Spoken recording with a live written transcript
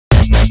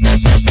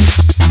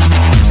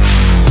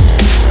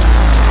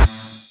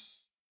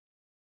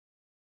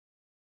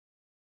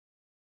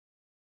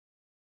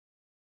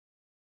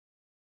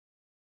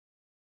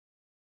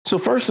So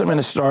first I'm going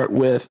to start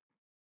with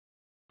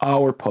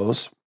our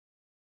post.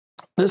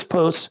 This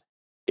post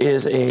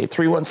is a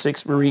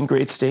 316 marine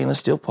grade stainless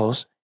steel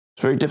post.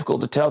 It's very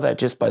difficult to tell that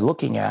just by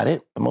looking at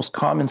it. The most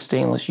common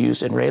stainless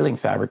used in railing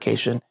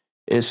fabrication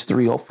is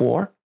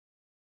 304.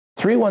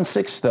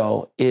 316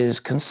 though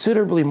is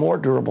considerably more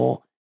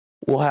durable,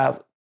 will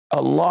have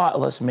a lot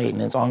less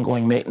maintenance,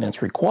 ongoing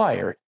maintenance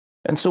required.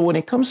 And so when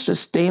it comes to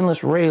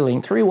stainless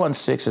railing,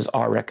 316 is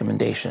our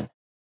recommendation.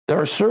 There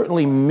are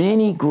certainly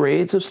many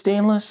grades of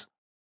stainless,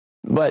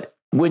 but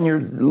when you're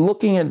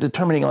looking at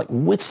determining like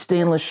which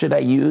stainless should I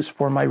use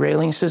for my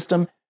railing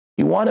system,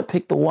 you want to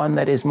pick the one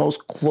that is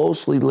most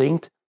closely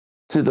linked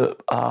to the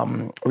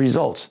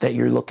results that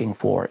you're looking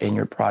for in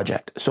your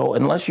project. So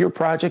unless your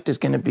project is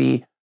going to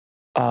be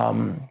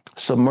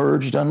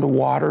submerged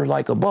underwater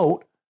like a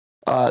boat,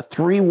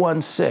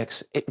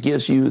 316, it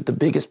gives you the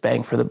biggest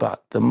bang for the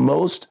buck, the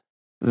most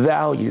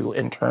value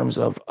in terms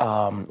of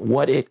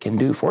what it can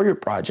do for your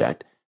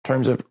project, in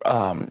terms of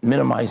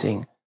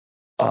minimizing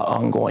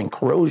ongoing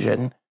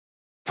corrosion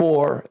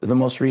for the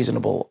most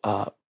reasonable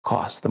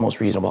cost, the most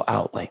reasonable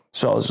outlay.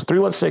 So it's a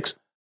 316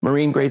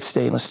 marine grade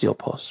stainless steel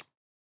post.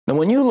 Now,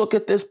 when you look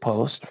at this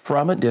post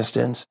from a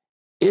distance,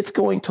 it's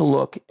going to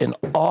look an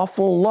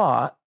awful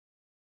lot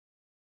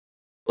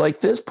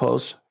like this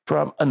post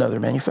from another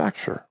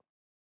manufacturer.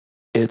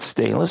 It's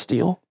stainless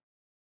steel.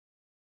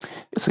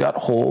 It's got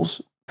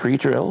holes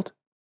pre-drilled.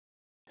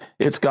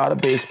 It's got a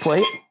base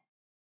plate.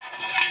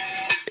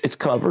 It's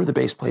covered. The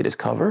base plate is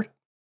covered.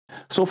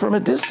 So from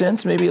a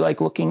distance, maybe like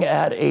looking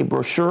at a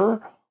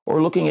brochure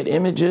or looking at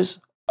images,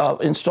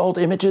 installed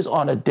images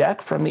on a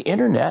deck from the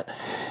internet,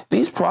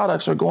 these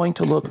products are going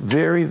to look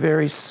very,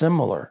 very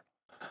similar.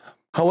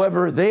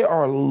 However, they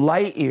are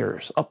light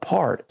years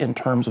apart in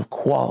terms of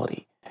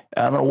quality.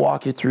 And I'm going to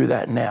walk you through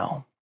that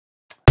now.